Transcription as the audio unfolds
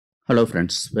Hello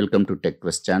friends, welcome to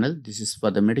TechQuest channel. This is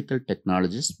for the medical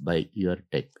technologist by Your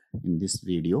Tech. In this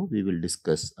video, we will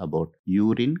discuss about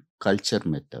urine culture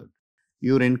method.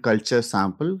 Urine culture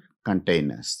sample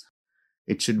containers.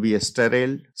 It should be a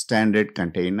sterile standard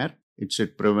container. It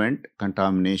should prevent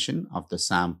contamination of the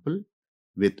sample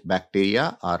with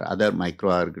bacteria or other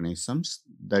microorganisms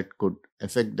that could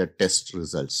affect the test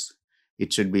results.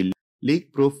 It should be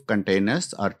leak-proof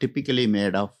containers are typically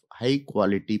made of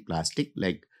high-quality plastic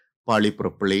like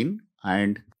polypropylene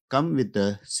and come with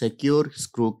a secure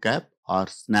screw cap or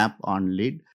snap-on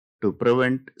lid to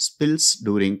prevent spills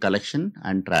during collection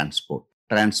and transport.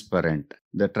 Transparent.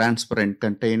 The transparent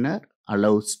container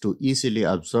allows to easily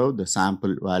observe the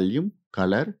sample volume,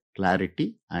 color,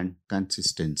 clarity, and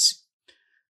consistency.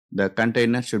 The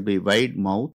container should be wide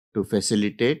mouth to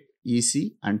facilitate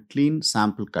easy and clean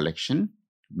sample collection,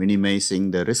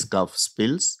 minimizing the risk of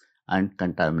spills and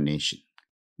contamination.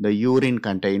 The urine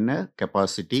container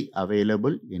capacity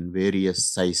available in various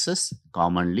sizes,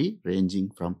 commonly ranging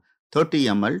from 30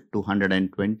 ml to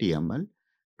 120 ml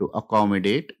to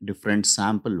accommodate different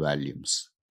sample volumes.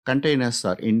 Containers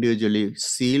are individually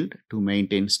sealed to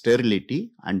maintain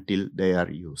sterility until they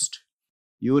are used.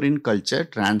 Urine culture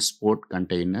transport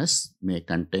containers may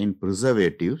contain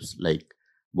preservatives like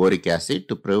boric acid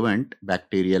to prevent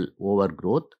bacterial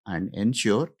overgrowth and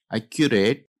ensure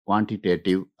accurate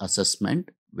quantitative assessment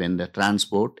when the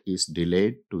transport is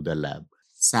delayed to the lab.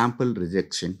 Sample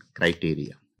rejection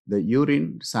criteria. The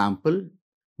urine sample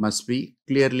must be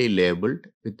clearly labeled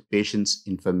with patient's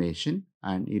information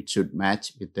and it should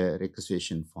match with the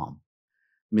requisition form.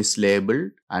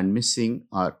 Mislabeled and missing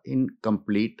or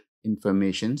incomplete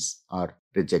informations are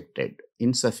rejected.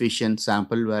 Insufficient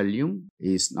sample volume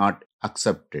is not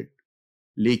accepted.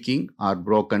 Leaking or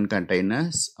broken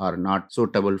containers are not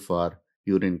suitable for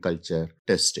urine culture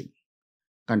testing.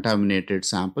 Contaminated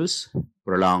samples,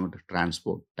 prolonged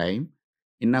transport time,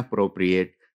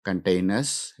 inappropriate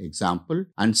containers, example,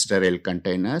 unsterile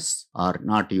containers are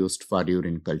not used for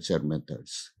urine culture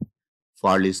methods.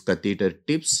 Foley's catheter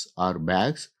tips or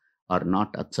bags are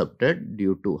not accepted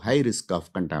due to high risk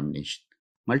of contamination.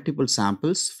 Multiple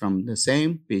samples from the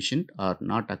same patient are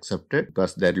not accepted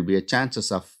because there will be a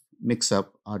chances of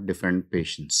mix-up or different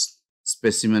patients.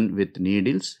 Specimen with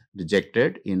needles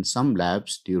rejected in some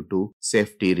labs due to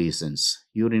safety reasons.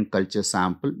 Urine culture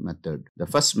sample method. The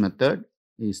first method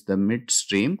is the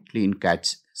midstream clean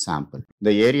catch sample.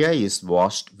 The area is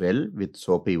washed well with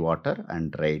soapy water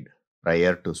and dried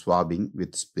prior to swabbing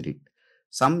with spirit.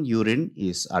 Some urine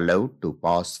is allowed to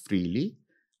pass freely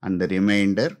and the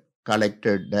remainder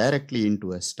collected directly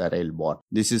into a sterile bottle.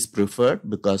 This is preferred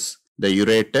because the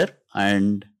ureter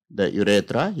and the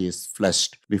urethra is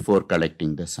flushed before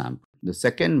collecting the sample. The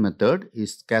second method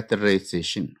is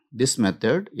catheterization. This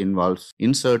method involves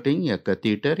inserting a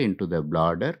catheter into the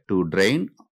bladder to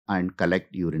drain and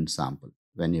collect urine sample.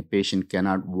 When a patient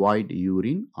cannot void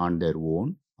urine on their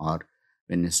own or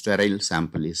when a sterile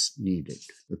sample is needed.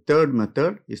 The third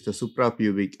method is the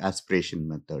suprapubic aspiration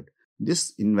method.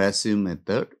 This invasive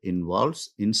method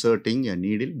involves inserting a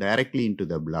needle directly into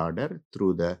the bladder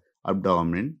through the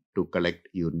abdomen to collect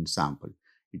urine sample.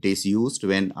 It is used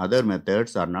when other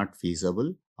methods are not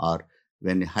feasible or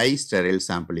when a high sterile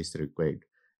sample is required,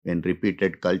 when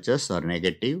repeated cultures are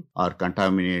negative or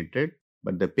contaminated,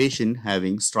 but the patient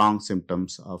having strong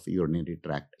symptoms of urinary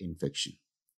tract infection.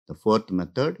 The fourth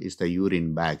method is the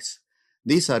urine bags.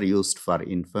 These are used for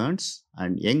infants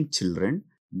and young children.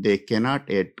 They cannot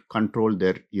yet control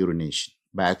their urination.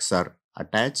 Bags are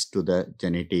attached to the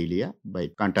genitalia by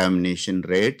contamination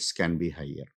rates can be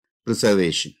higher.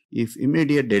 Preservation. If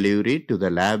immediate delivery to the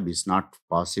lab is not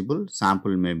possible,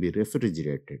 sample may be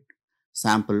refrigerated.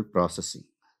 Sample processing.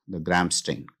 The gram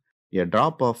stain. A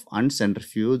drop of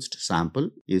uncentrifuged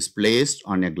sample is placed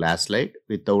on a glass slide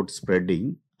without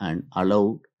spreading and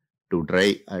allowed to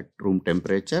dry at room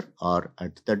temperature or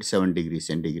at 37 degrees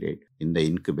centigrade in the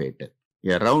incubator.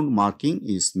 A round marking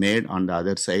is made on the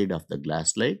other side of the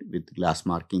glass slide with glass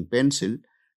marking pencil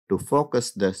to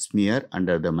focus the smear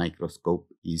under the microscope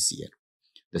easier.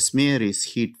 The smear is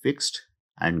heat fixed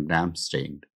and gram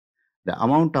stained. The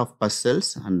amount of pus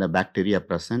cells and the bacteria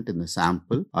present in the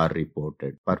sample are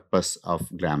reported. Purpose of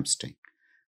gram stain.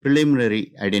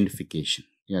 Preliminary identification.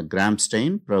 A gram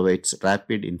stain provides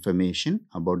rapid information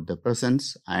about the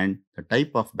presence and the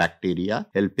type of bacteria,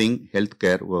 helping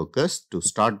healthcare workers to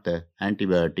start the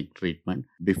antibiotic treatment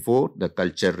before the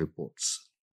culture reports.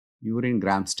 Urine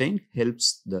gram stain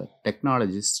helps the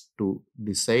technologists to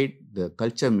decide the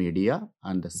culture media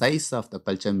and the size of the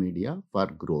culture media for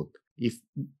growth. If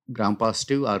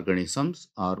gram-positive organisms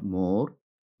are more,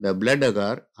 the blood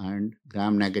agar and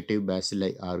gram-negative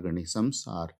bacilli organisms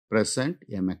are present,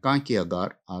 a McConkey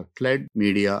agar or clad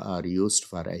media are used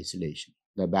for isolation.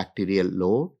 The bacterial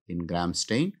load in gram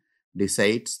stain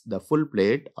decides the full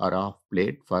plate or half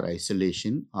plate for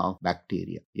isolation of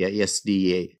bacteria. A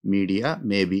SDA media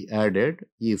may be added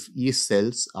if yeast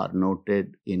cells are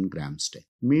noted in gram stain.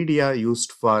 Media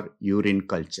used for urine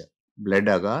culture. Blood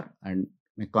agar and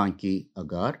McConkey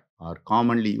agar are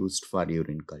commonly used for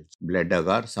urine culture. Blood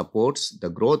agar supports the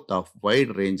growth of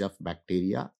wide range of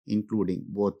bacteria, including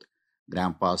both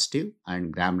gram-positive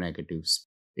and gram-negative.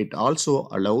 It also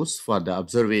allows for the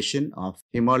observation of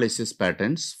hemolysis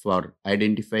patterns for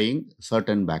identifying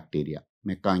certain bacteria.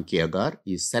 McConkey agar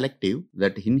is selective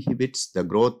that inhibits the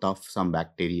growth of some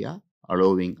bacteria,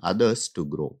 allowing others to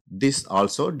grow. This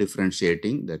also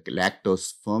differentiating the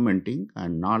lactose fermenting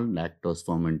and non-lactose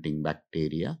fermenting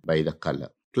bacteria by the color.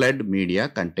 Clad media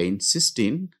contains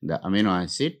cysteine. The amino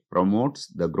acid promotes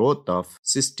the growth of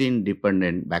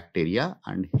cysteine-dependent bacteria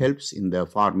and helps in the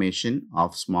formation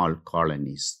of small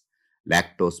colonies.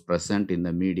 Lactose present in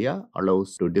the media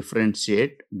allows to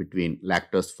differentiate between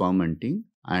lactose fermenting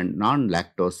and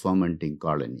non-lactose fermenting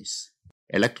colonies.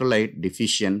 Electrolyte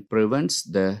deficient prevents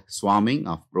the swarming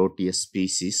of Proteus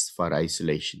species for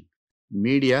isolation.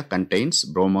 Media contains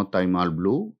bromothymol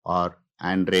blue or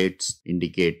Andrade's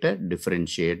indicator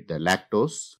differentiate the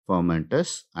lactose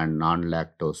fermenters and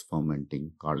non-lactose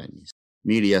fermenting colonies.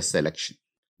 Media selection.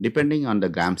 Depending on the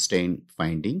gram stain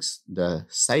findings, the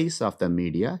size of the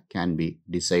media can be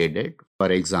decided.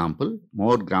 For example,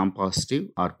 more gram-positive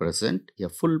are present, a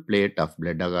full plate of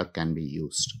blood agar can be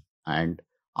used, and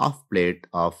half plate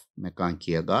of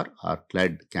McConkey agar or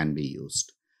clad can be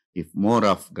used. If more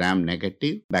of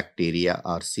gram-negative bacteria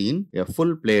are seen, a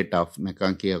full plate of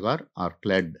McConkey agar or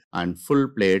clad and full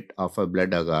plate of a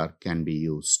blood agar can be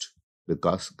used.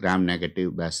 Because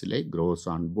gram-negative bacilli grows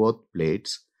on both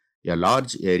plates, a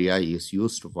large area is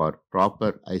used for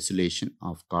proper isolation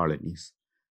of colonies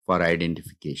for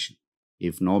identification.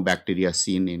 If no bacteria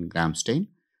seen in gram stain,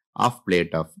 half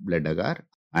plate of blood agar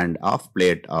and half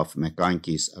plate of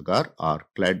McConkey's agar or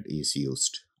clad is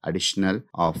used. Additional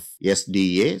of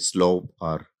SDA slope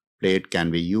or plate can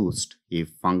be used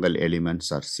if fungal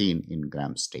elements are seen in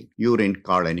gram stain. Urine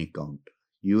colony count.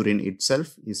 Urine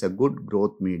itself is a good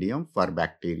growth medium for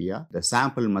bacteria. The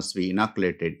sample must be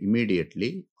inoculated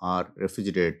immediately or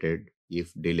refrigerated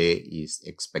if delay is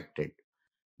expected.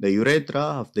 The urethra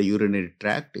of the urinary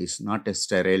tract is not a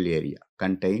sterile area,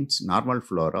 contains normal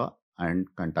flora and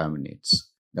contaminates.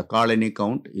 The colony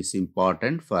count is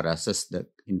important for assess the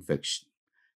infection.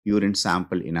 Urine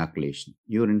sample inoculation.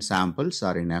 Urine samples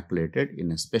are inoculated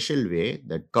in a special way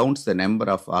that counts the number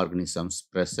of organisms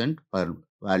present per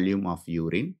volume of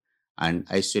urine and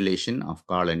isolation of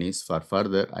colonies for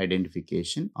further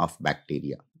identification of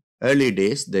bacteria. Early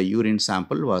days, the urine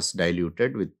sample was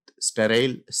diluted with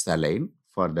sterile saline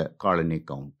for the colony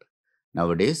count.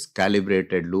 Nowadays,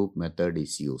 calibrated loop method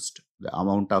is used. The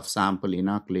amount of sample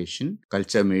inoculation,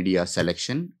 culture media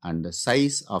selection, and the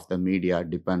size of the media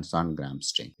depends on gram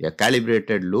stain. A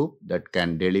calibrated loop that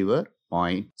can deliver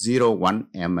 0.01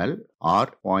 ml or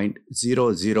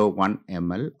 0.001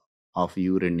 ml of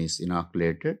urine is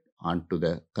inoculated onto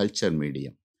the culture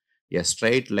medium. A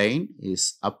straight line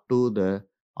is up to the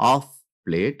half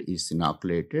plate is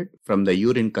inoculated from the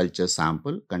urine culture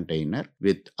sample container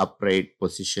with upright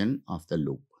position of the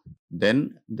loop.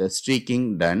 Then the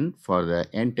streaking done for the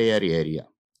entire area.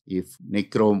 If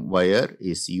nichrome wire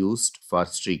is used for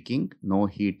streaking, no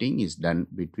heating is done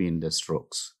between the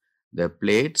strokes. The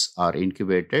plates are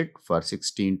incubated for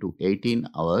 16 to 18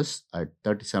 hours at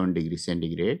 37 degrees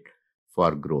centigrade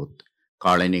for growth.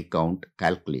 Colony count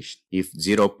calculation. If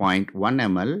 0.1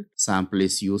 ml sample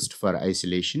is used for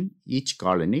isolation, each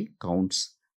colony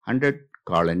counts 100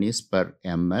 colonies per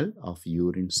ml of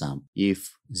urine sample.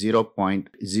 If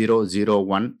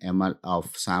 0.001 ml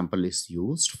of sample is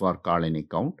used for colony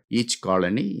count, each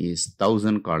colony is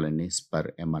 1000 colonies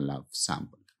per ml of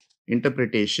sample.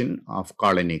 Interpretation of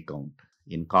colony count.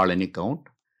 In colony count,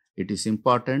 it is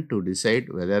important to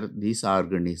decide whether these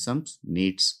organisms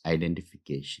needs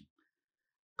identification.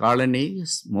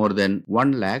 Colonies more than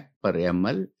 1 lakh per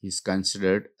ml is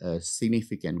considered a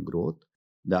significant growth.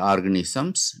 The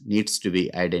organisms needs to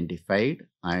be identified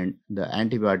and the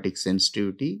antibiotic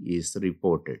sensitivity is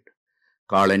reported.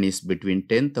 Colonies between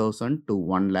 10,000 to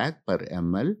 1 lakh per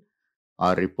ml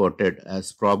are reported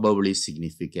as probably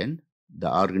significant.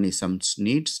 The organisms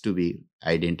needs to be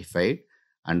identified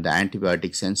and the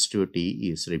antibiotic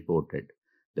sensitivity is reported.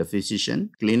 The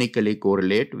physician clinically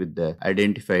correlate with the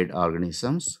identified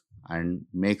organisms and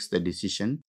makes the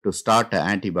decision to start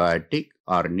an antibiotic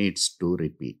or needs to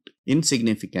repeat.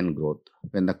 Insignificant growth.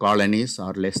 When the colonies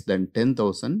are less than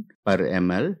 10,000 per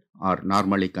ml are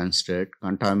normally considered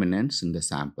contaminants in the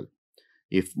sample.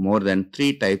 If more than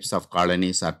 3 types of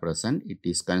colonies are present, it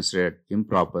is considered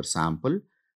improper sample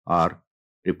or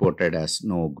reported as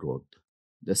no growth.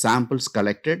 The samples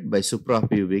collected by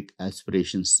suprapubic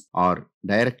aspirations are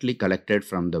directly collected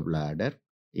from the bladder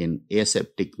in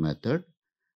aseptic method.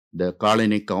 The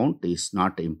colony count is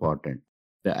not important.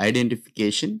 The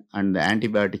identification and the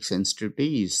antibiotic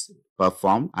sensitivity is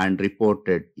performed and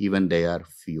reported even they are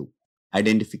few.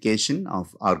 Identification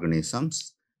of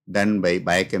organisms done by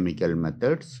biochemical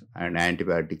methods and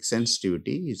antibiotic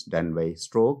sensitivity is done by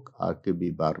stroke or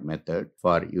Cubi-bar method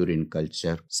for urine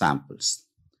culture samples.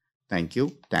 Thank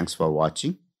you. Thanks for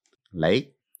watching.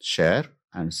 Like, share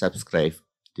and subscribe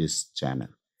this channel.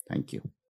 Thank you.